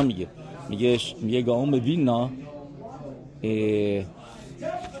وینا میگه گام وینا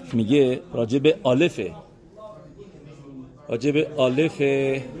میگه راجع به الف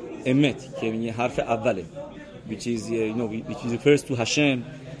امت که میگه حرف اوله which refers to Hashem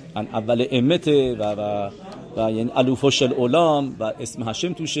and اول امت و یعنی الوفش العلام و اسم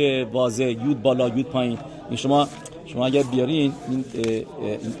هشم توشه واضح، یود بالا یود پایین. شما اگر بیارین این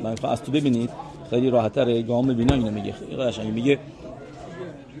من از تو ببینید خیلی راحت‌تره. گام بینا اینو میگه خیلی قشنگه، میگه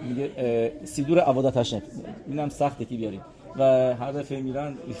سیدور عبادت هشم. اینم سخته که بیارین و هر دفعه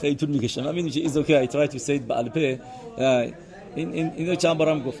میرن خیلی طول میکشه. من میدونم ایز اوکی I try to say it به الپه. اینو چند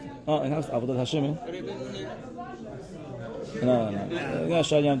بارم گفتم. این هست عبادت هشمه. نه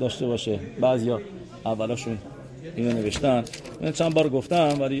شاید هم داشته باشه، بعضیا اولاشون اینو نوشتن. من چند بار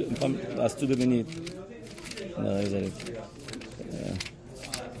گفتم ولی میخوام از تو ببینید. نه بذارید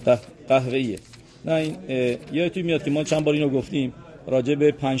قهوه‌ایه. نه این یادتون میاد که ما چند بار اینو گفتیم راجع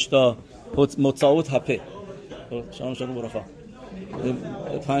به 5 تا متساوت هپه. شما برخا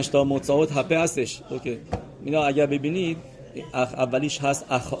 5 تا متساوت هپه هستش. اوکی اینا اگر ببینید اولیش هست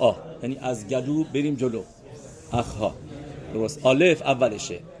اخا، یعنی از گلو بریم جلو. اخا درست. الف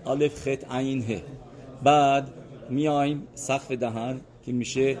اولشه، الف خط عین ه. بعد میایم سقف دهن که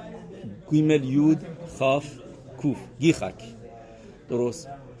میشه گیمل یود خاف کوف گیخک، درست.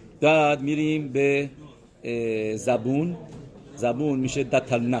 بعد میریم به زبون میشه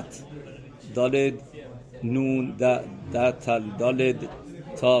دتلنت، دالد نون دتل دالد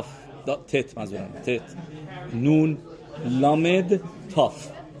تاف تت منظورم تت نون لامد تاف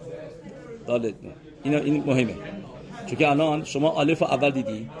دالد نون. این مهمه چون که الان شما الف اول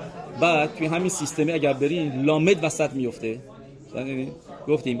دیدی، بعد توی همین سیستمی اگر برین لامد وسط میفته.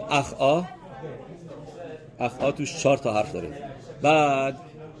 گفتیم اخا توش 4 تا حرف داره. بعد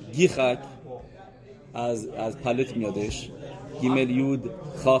گیخک از پلت میادش، گیمل یود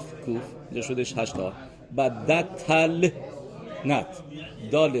خاف کوف اینجا شدش 8 تا. بعد دتل نت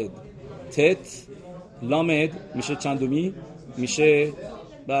دالد تت لامد میشه چندمی؟ میشه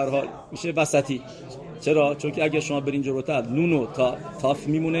به هر حال میشه وسطی. چرا؟ چون که اگه شما برین جلوتر نونو تا تاف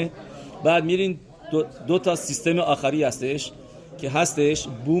میمونه. بعد میرین دو تا سیستم آخری هستش که هستش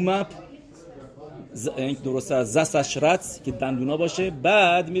بومپ، درسته زسشرت که دندونا باشه،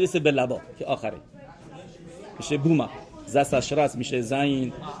 بعد میرسه به لبا که آخره میشه بومپ. زسشرت میشه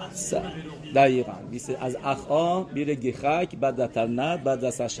زین دقیقاً میشه از اخا میره گیخک، بعد دترنت، بعد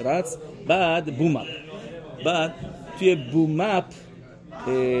زسشرت، بعد بومپ. بعد توی بومپ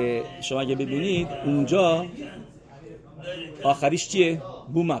شما اگه ببینید اونجا آخریش چیه؟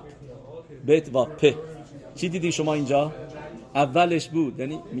 بومپ بیت و پ. چی دیدی شما اینجا؟ اولش بود،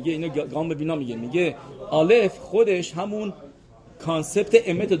 یعنی میگه اینو گام ببینا میگه الف خودش همون کانسپت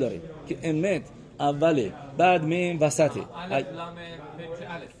امت داره که امت اوله، بعد میم وسطه.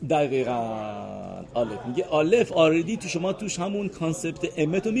 دقیقاً الف میگه الف آردی تو شما توش همون کانسپت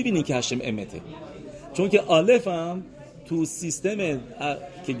امت رو میبینین که هشم امته، چون که الف هم تو سیستم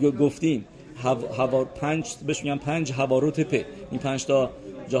که گفتیم بهش میگن 5 حوارت پ، این 5 تا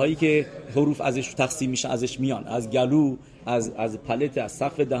جاهایی که حروف ازش تقسیم میشه، ازش میان، از گلو، از پلت، از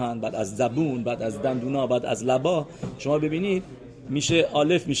سقف دهن، بعد از زبون، بعد از دندونا، بعد از لبا. شما ببینید میشه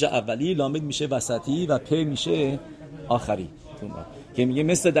الف میشه اولی، لام میشه وسطی و پ میشه آخری، که میگه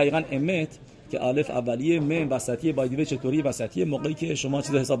مثل دقیقاً امت که الف اولیه، م وسطیه. بایدیوه چطوری وسطیه؟ موقعی که شما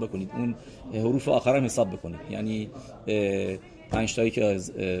چیز حساب بکنید، اون حروف آخر هم حساب بکنید، یعنی 5 تایی که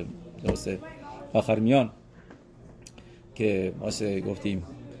از درسته آخر میان که واسه گفتیم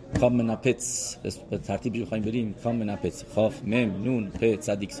خام من پتس، به ترتیبی بخوایم بریم، خام من پتس، خاف مم نون پ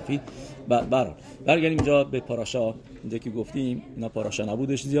صدیق سفید. برگردیم اینجا به پاراشا. اینجا که گفتیم اینا پاراشا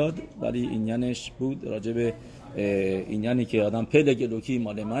نبودش زیاد، ولی اینیانش بود راجع به اینیانی که آدم پلگ الوکی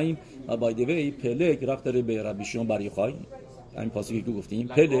مال مایم و بایدوی پلگ رفت داره به ربی شیمون بر یوخای. همین پاسوکی که گفتیم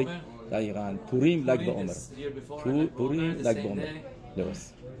پلگ دقیقاً پوریم لگ به عمر، پوریم لگ به عمر،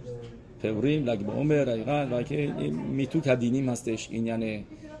 درست، پوریم لگ به عمر دقیقاً. و که میتو کدینیم هستش این یعنی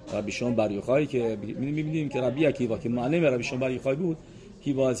ربی شیمون بر یوخای که میبینیم که ربی عکیوا که معلم ربی شیمون بر یوخای بود.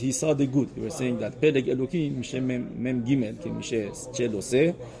 He saw the good. We were saying that پلگ الوکی میشه مم گیمل که میشه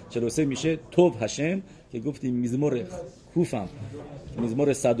 43 میشه توب هشم که گفتیم میزمور کوفم،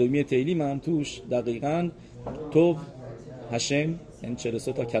 میزمور صدومی تیلیم هم توش دقیقاً توب هشم، یعنی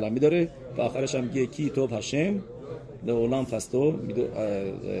 43 تا کلمه داره و آخرش هم میگه کی توب هشم لولام فستو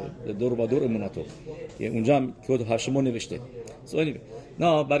دور با دور اموناتو، که اونجا هم کد هشمو نوشته.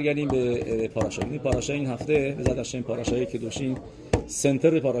 نه برگردیم به پاراشا. این پاراشا این هفته به زدشن پاراشایی که دوشیم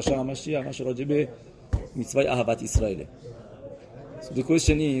سنتر پاراشا همش چیه؟ همش راجع به میtzvah احوت اسرائیل. So the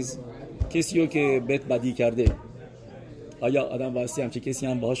question is کسی رو که بهت بدی کرده آیا آدم واسه همچه کسی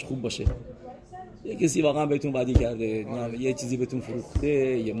هم باهاش خوب باشه؟ یه کسی واقعا بهتون بدی کرده، یه چیزی بهتون فروخته،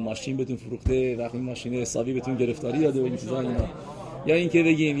 یه ماشین بهتون فروخته، وقتی این ماشین حسابی بهتون گرفتاری داده و این چیزا اینا، یا اینکه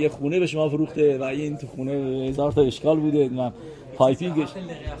بگیم یه خونه به شما فروخته و این تو خونه 1000 تا اشکال بوده، من پایپینگش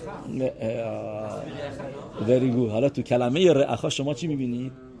very good. حالا تو کلمه رعخا شما چی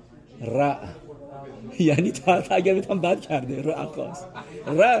میبینید؟ رع یعنی اگر بهتون بد کرده رعخاست،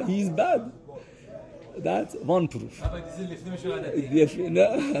 رع he is bad. That's one proof.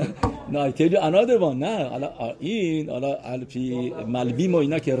 No, I tell you another one. نه حالا الپی ملبیم و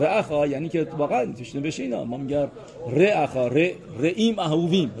اینا که رعخا یعنی که واقعا توش نوشته اینا، ما میگم رعخا رعیم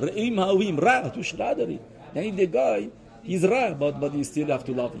اهویم رع توش رع داری، یعنی the guy he's rare but you still have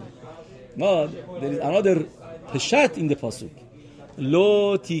to love him. No, there is another peshat in the pasuk.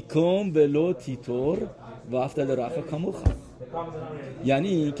 Lo tikom velo titor vaftal rafa kamocha.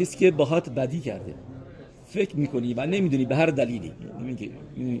 یعنی کسی که باهات بدی کرده فکر میکنی و نمیدونی به هر دلیلی، میگه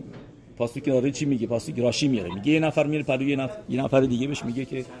پاسوک داره چی میگه؟ پاسوک راشی میاره، میگه یه نفر میره پلو یه نفر دیگه بهش میگه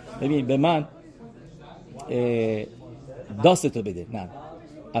که ببین به من داستو بده. نه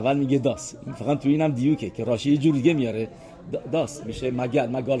اول میگه داست، فقط تو اینم دیوکه که راشی یه جور دیگه میاره، داست میشه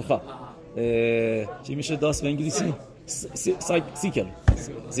مگالخا. چی میشه داست به انگلیسی؟ سیکل.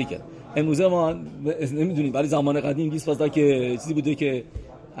 امروزه ما نمیدونیم، ولی زمان قدیم گیس فازدا که چیزی بوده که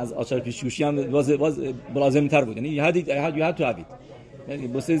از آچار پیشگوشی هم باز لازم‌تر بود، یعنی you had to have it، یعنی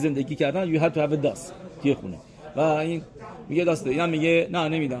واسه زندگی کردن you had to have a داست توی خونه. و این میگه داسته، اینم میگه نه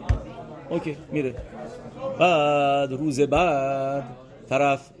نمیدم، اوکی میره. بعد روز بعد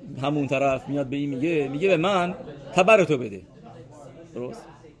همون طرف میاد به این میگه به من تبرتو بده، درست؟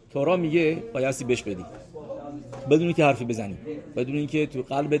 تورا میگه بایستی بهش بدی بدون اینکه حرفی بزنی، بدون اینکه تو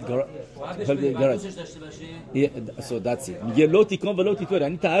قلبت گراج so that's it. میگه لوتی کن و لوتی تور،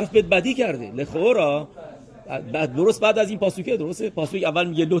 یعنی تعرف بهت بدی کرده لخورا. بعد درست بعد از این پاسوکه، درسته؟ پاسوک اول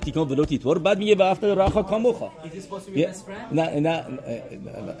میگه لوتی کن و لوتی تور، بعد میگه و افتاد راخا کاموخا. نه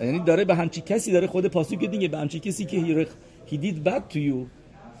یعنی داره به همچی کسی داره خود پاسوک دیگه به همچی کسی که he did bad to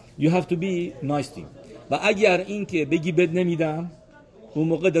you have to be nice to him. و اگر این که بگی بد نمیدم اون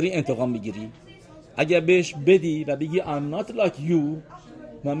موقع داری انتقام میگیری. اگر بهش بدی و بگی I'm not like you،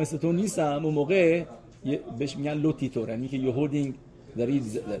 من مثل تو نیستم، اون موقع بهش میگن لوتی تور، یعنی که you're holding there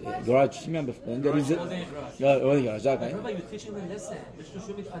is garage چی میگن there is garage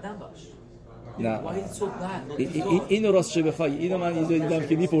نه اینو راستش بخوای اینو من اینجا دیدم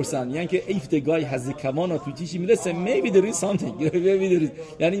که میپرسن، یعنی که if the guy has the kavana to teach him lesson maybe there is something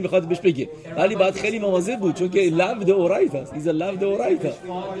یعنی میخواد بهش بگه، ولی باید خیلی مواظب بود چون که love the alright است is a love the alright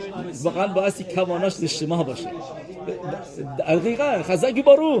واقعا باید کواناش اجتماع باشه. دقیقاً خزک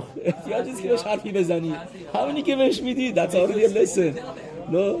باروخ احتیاجی نیست که بهش حرفی بزنی، همونی که بهش میدی that's already a lesson.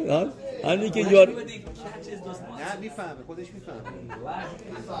 همین که یار نه میفهمه خودش میفهمه.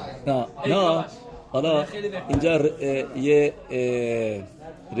 نه حالا اینجا یه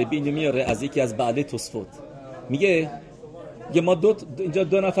ربی میاره از یکی از بعد توسفوت میگه ما اینجا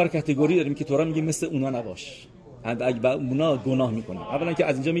دو نفر کاتگوری داریم که تورا میگه مثل اونا نباش، اگه اونا گناه میکنن. اولا که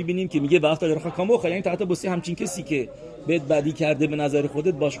از اینجا میبینیم که میگه وقت در کاموخ، یعنی تحت بوسی همچین کسی که بهت بدی کرده به نظر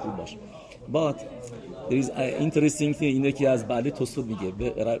خودت باش خوب باش. But there is interesting thing اینه که از بعد توسفوت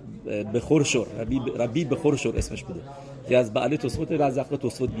میگه بخورشور ربی بخورشور اسمش بوده که از بعد توسفوت رزق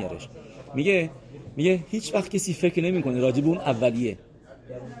توسفوت میارش. میگه هیچ وقت کسی فکر نمیکنه راجع به اون اولیه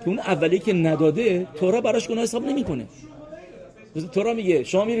که اون اولیه که نداده تورا براش گناه حساب نمیکنه. تورا میگه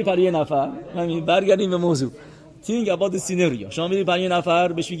شما میری برای یه نفر، همین برگردیم به موضوع think about the scenario، شما میری برای یه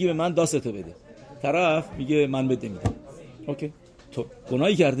نفر بهش میگی به من داستو بده، طرف میگه من بده میدم. اوکی، تو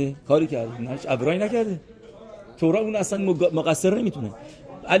گناهی کرده، کاری کرده، نه ابرایی نکرده، تورا اون اصلا مقصر نمیتونه.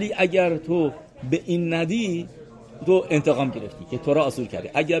 ولی اگر تو به این ندی تو انتقام گرفتی که تورا آسور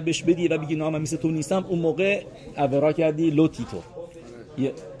کرده. اگر بهش بدی و بگی نه من مثل تو نیستم، اون موقع ابرا کردی لوتی تو.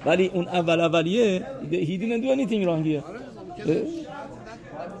 ولی اون اولیه he didn't do anything wrong here.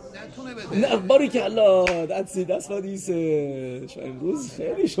 نه باریک الله that's what he said. امروز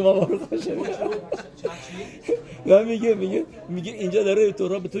خیلی شما بارو خوشه. میگه اینجا داره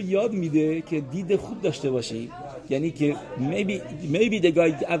تورا به تو یاد میده که دید خوب داشته باشی، یعنی که maybe the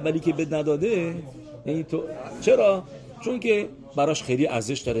guy اولی که بد نداده، یعنی تو چرا؟ چون که براش خیلی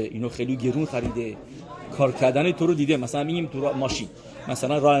ارزش داره، اینو خیلی گرون خریده، کار کردن تو رو دیده. مثلا میگیم تو ماشین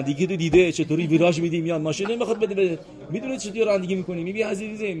مثلا رانندگی رو دیده چطوری ویراژ میدی، میاد ماشین نمیخواد بده، میدونه چطوری رانندگی میکنی، میبینی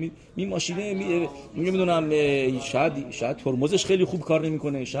عزیزه می ماشینه نمیدونم شاید ترمزش خیلی خوب کار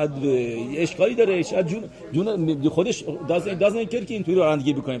نمیکنه، شاید اشکالی داره، شاید جون خودش دازن کرد که اینطوری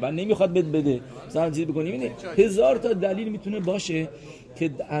رانندگی بکنه بعد نمیخواد بده مثلا چیزی بکنی. ببین هزار تا دلیل میتونه باشه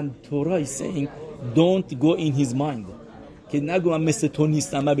که تورا is saying don't go in his mind، که نگو من مثل تو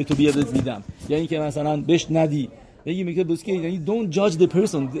نیستم من به تو بیادت میدم، یعنی که مثلا بهش ندی بگی میگه بس که یعنی don't judge the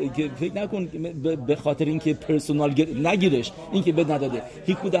person، که فکر نکن به خاطر اینکه پرسونال نگیرش اینکه بد نداده.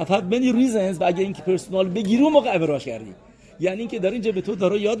 he could have had many reasons و اگه اینکه پرسونال بگیری اون موقع ابراش کردی. یعنی اینکه در اینجا به تو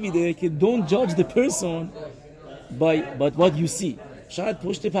داره یاد میده که don't judge the person by what you see. شاید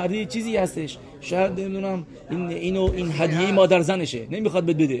پشت پرده چیزی هستش، شاید نمیدونم این هدیه مادر زنشه نمیخواد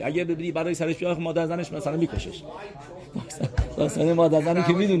بده، اگه بدی برای سرش بیاد مادر زنش مثلا میکشش. مثلا مادر زنی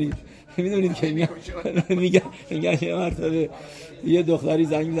که میدونید که میگه یه مرتبه یه دختری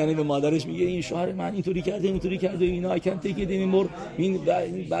زنگ میزنه به مادرش میگه این شوهر من اینطوری کرده اینا I can't take it anymore، این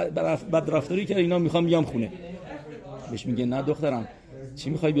بد رفتاری کرده اینا، میخوام بیام خونه. بهش میگه نه دخترم چی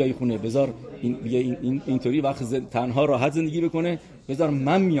میخوای بیای خونه، بذار اینطوری وقت تنها راحت زندگی بکنه، بذار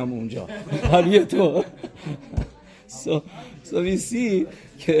من میام اونجا حالیه تو. so we see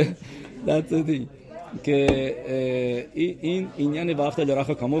که that's the thing که این یعنی وقت لرخ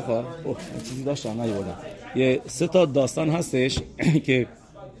کاموخا چیزی داشتم نیوردم. یه 3 تا داستان هستش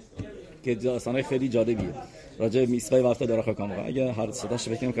که داستانای خیلی جالبیه راجع به میسوای وقت لرخ کاموخا. اگه هر صداش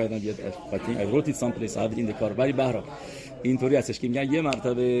فکر کردم بیاد I wrote it someplace I have it in the car. ولی بهرحال اینطوری هستش که میگن یه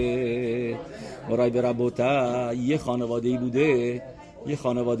مرتبه مرای بربوتا یه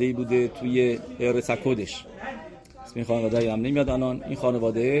خانواده‌ای بوده توی رسکودش، اسم این خانواده هم نمیاد الان. این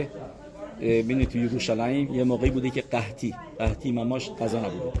خانواده ببینید توی یروشلایم یه موقعی بوده که قحطی ماماش غذا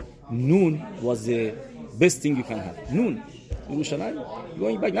نبوده. نون was the best thing you can have. نون یروشلایم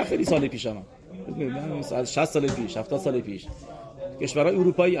going back نه خیلی سال پیش، من 60 سال پیش 70 سال پیش کشورهای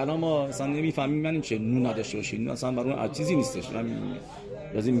اروپایی الان ما اصلا نمیفهمیم یعنی چه نون نداشته باشین، اصلا برای اون چیزی نیستش،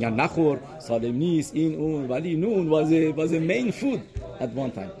 لازم میگن نخور سالم نیست این اون، ولی نون was a main food at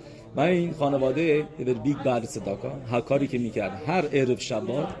one time. و این خانواده در بیگ بعد صداکا هر کاری که میکرد هر عرب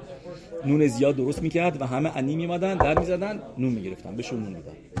شبات نون زیاد درست میکرد و همه انی میمدن در میزدن نون میگرفتن بهشون نون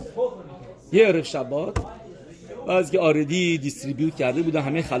میدن. یه عرب شبات بعضی که آردی دیستریبیوت کرده بودن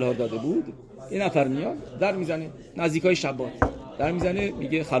همه خلار داده بود، این نفر میاد در میزنه نزدیکای شبات در میزنه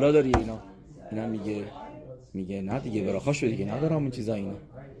میگه خلا داری اینا میگه نه دیگه براخاشو دیگه ندارم اون چیزا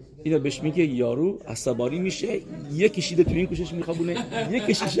اینا بهش میگه یارو عصبانی میشه، یک کشیده تو این گوشش میخوابونه، یک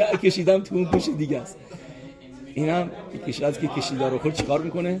کشیدم تو اون گوش دیگه است. اینم از که کشیده رو خود چیکار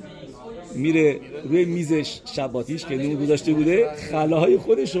میکنه؟ میره روی میزش شباتیش که نون گذاشته بوده خلاهای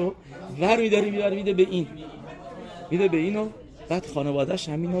خودشو ور میداره میده به اینو. بعد خانواده‌اش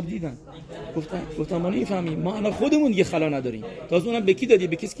همینا رو دیدن گفتن ما نمیفهمیم، ما الان خودمون دیگه خلا نداریم، تازه اونم به کی دادی؟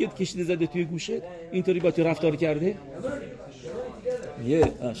 به کسی که کشیده زده توی گوشت اینطوری با تو رفتار کرده.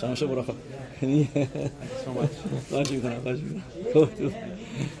 یه شماشه براخا باش میکنم.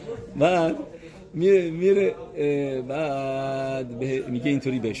 بعد میره بعد میگه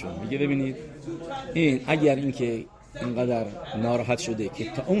اینطوری بهشون میگه ببینید این اگر این که اینقدر ناراحت شده که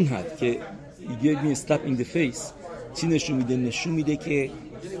تا اون حد که give me a slap in the face چی نشون میده که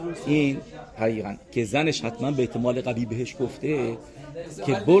این حقیقاً که زنش حتما به احتمال قوی بهش گفته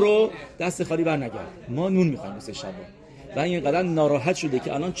که برو دست خالی بر نگرد، ما نون میخوایم واسه شب. و اینقدر ناراحت شده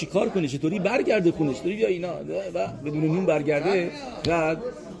که الان چیکار کنه، چطوری برگرده خونه، چطوری بیا اینا و بدون نون برگرده. و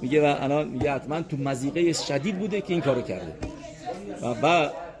میگه و الان میگه حتما تو مضیقه شدید بوده که این کارو کرده. و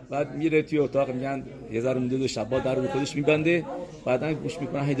بعد میره توی اتاق، میگن یه ذره مونده، دو شب در رو خودش میبنده، بعدن گوش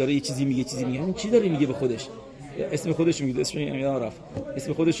میکنه هی داره یه چیزی میگه این چی داره میگه به خودش، اسم خودش میگه، اسمش یادم رفت،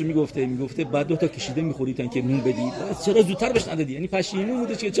 اسم خودش رو میگفته بعد دو تا کشیده میخوری تا اینکه نون بدی، چرا زودتر بهش ندادی؟ یعنی پشیمون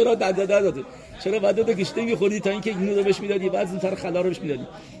بوده که چرا داده، چرا بعد دو تا کشیده میخوری تا اینکه نون رو بهش میدادی، بعد زودتر خلا رو بهش میدادی.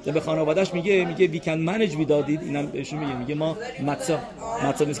 به خانواده‌اش میگه وی کن منیج میدادید، اینم بهشون میگه ما ماتسا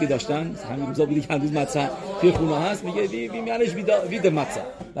نیست که داشتن همین روزا بودی که هنوز ماتسا توی خونه هست، میگه وی منیج وید ماتسا.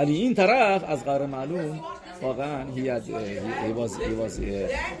 ولی این طرف از غیر معلوم واقعا هیواز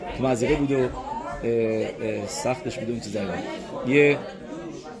تو مزیقه بود و سختش بود این چیزا.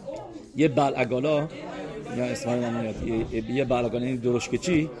 یه بلعگالا یا اسمش نمیاد، یه بلعگالا این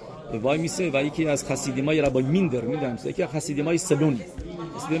درشکچی وای میسه و یکی از خسیدیمای ربای میندر میدونم، یکی از خسیدیمای سلونی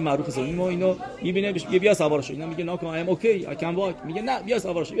اسم معروف سلونی، ما اینو میبینه بیا سوارش، اینا میگه ناکن ام اوکی آی کن واک، میگه نه بیا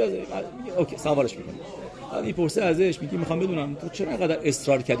سوارش، بیا اوکی سوارش میکنه. بعد میپرسه ازش، میگه میخوام بدونم تو چرا اینقدر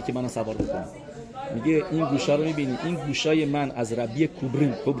اصرار کردی که منو سوار بکنم. میگه این گوشا رو میبینی، این گوشای من از ربی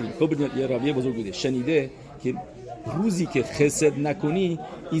کوبرین یه ربی بزرگ بوده، شنیده که روزی که خسد نکنی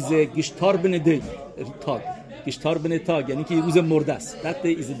ایز گشتار بن دی تاگ، گشتار بن تاگ یعنی که روز مرده است، that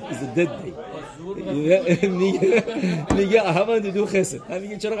day is a dead day. میگه احمد دو خسد.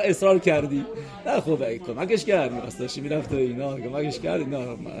 میگه چرا اصرار کردی؟ نه خوبه کمکش کرد، می‌خواستش میرفت اینا کمکش کرد. اینا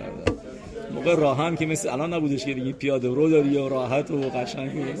موقع راه هم که مثل الان نبودش که بگی پیاده رو داری و راحت و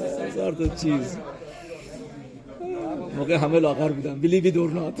قشنگ هزار تا چیز. موقع همه لاغر بودن. Believe it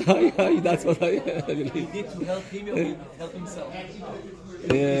or not. That's what I believe. He did to help him or help himself.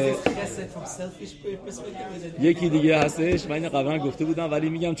 یکی دیگه هستش، من اینو قبلا گفته بودم ولی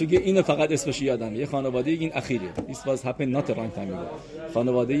میگم چون اینو فقط اسمش یادمه. یه خانواده این اخیره. This was happened not a long time ago.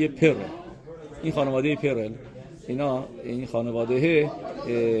 خانواده پرل. این خانواده پرل این خانواده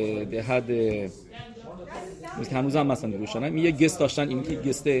به حد هنوز هم مثلا روشنن. یه گست داشتن، این که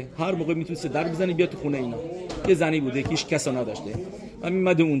گسته هر موقع میتونسته در بزنه بیاد تو خونه اینا. یه زنی بوده که هیچ کسا نداشته. من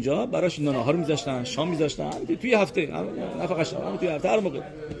میمده اونجا براش ناهار میذاشتن، شام میذاشتن توی هفته، نه فقط شام، توی هفته هر موقع.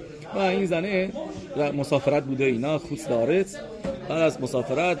 و این زنه مسافرت بوده اینا، خوست دارت. بعد از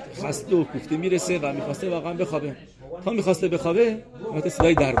مسافرت خسته و کوفته میرسه و میخواسته واقعا بخوابه. تا میخواسته بخوابه مثلا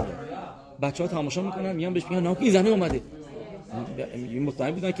صدای در میاد. بچه‌ها تماشا میکنن، میان بهش میگن این زنه اومده.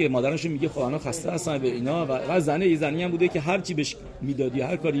 مطمئن بودن که مادرشون میگه خب الان خسته هستن به اینا و زنی هم بوده که هر چی بهش میدادی،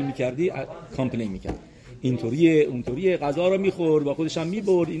 هر کاری میکردی کامپلین میکرد. اینطوریه اونطوریه، غذا رو میخورد با خودش هم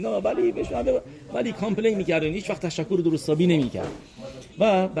میبرد اینا، ولی کامپلین میکرد، هیچ وقت تشکر درست حسابی نمیکرد.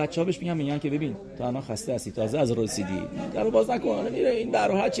 و بچه‌ها بهش میگن که ببین تو الان خسته هستی، تازه از رسیدی، درو باز نکن. میره این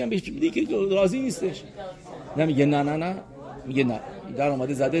درو هر چی هم بهش میگه که راضی نیستش. نمیگه نه میگه نه، در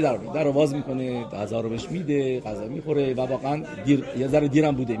اومده زده در باز میکنه، غذا رو بهش میده، غذا میخوره و واقعا یه ذره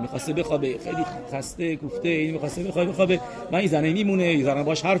دیرم بوده، میخواسته بخوابه، خیلی خسته کوفته، این میخواسته بخوابه. من این زنه میمونه، یه ذره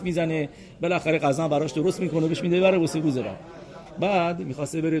باش حرف میزنه، بالاخره غذا براش درست میکنه، بهش میده بره واسه روز بعد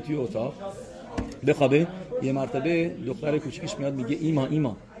میخواسته بره توی اتاق بخوابه. یه مرتبه دختر کوچیکش میاد میگه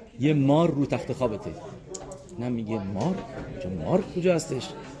ایما یه مار رو تخت خوابته. نه میگه مار کجا هستش؟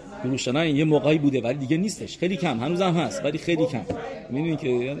 روشنه یه موقعی بوده ولی دیگه نیستش، خیلی کم، هنوزم هست ولی خیلی کم. میدونین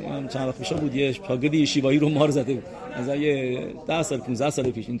که چند وقت پیش بود یه شاگردی شیوایی رو مار زده بود، از یه 10 سال 15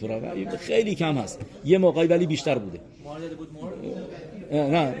 سال پیش اینطورا، خیلی کم هست. یه موقعی ولی بیشتر بوده. مار زده بود مار؟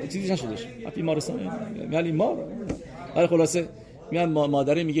 نه چیزی نشدش. بیمارستان ولی مار. ولی خلاصه میاد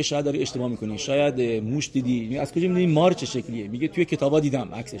مادره میگه شاید داری اشتباه میکنی، شاید موش دیدی. از کجا میدونی مار چه شکلیه؟ میگه توی کتابا دیدم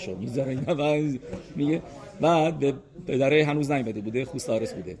عکسشو میذاره اینا. میگه بعد به پدره هنوز نیومده بوده،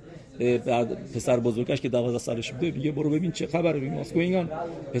 خوستارس بوده. بعد پسر بزرگش که 12 سالش بوده میگه برو ببین چه خبره، ببین ماسکو اینان.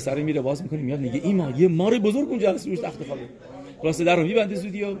 پسر میره باز میکنه، میاد میگه ایما یه مار بزرگ اونجا هست روش تخت خوابه. خلاص درو میبنده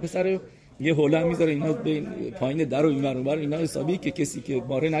زودی و پسر یه هولم میذاره اینا پایین درو اینور اینا حسابی که کسی که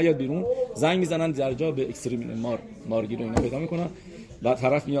ماره نیاد بیرون، زنگ میزنن درجا به اکستریم مارگیر رو اینا پیدا میکنن. بعد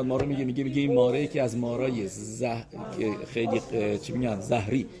طرف میاد مارو میگه این ماره که از مارای خیلی چی میگن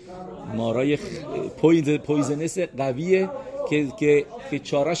زهری، مارای پویزنس قویه که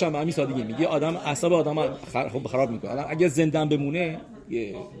چاره‌ش هم همین سادگی. میگه آدم اعصاب آدم خراب میکنه، اگه زنده بمونه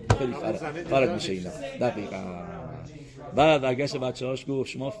خیلی فرق میشه اینا. دقیقاً بعد برگشت بچه‌هاش گفت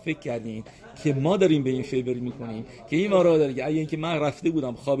شما فکر کردین که ما داریم به این فیور میکنیم که این مارا داره، اگه اینکه من رفته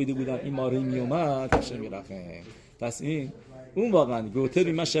بودم خوابیده بودم این ماره میومد چه میرفه. پس اون واقعا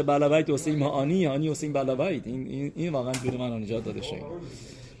گوتری مشه بالابایت حسین معانی حسین بالابایت این واقعا جور من نجات داده شه.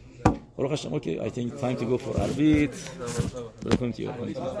 Okay, I think time to go for Arvit. Welcome to you.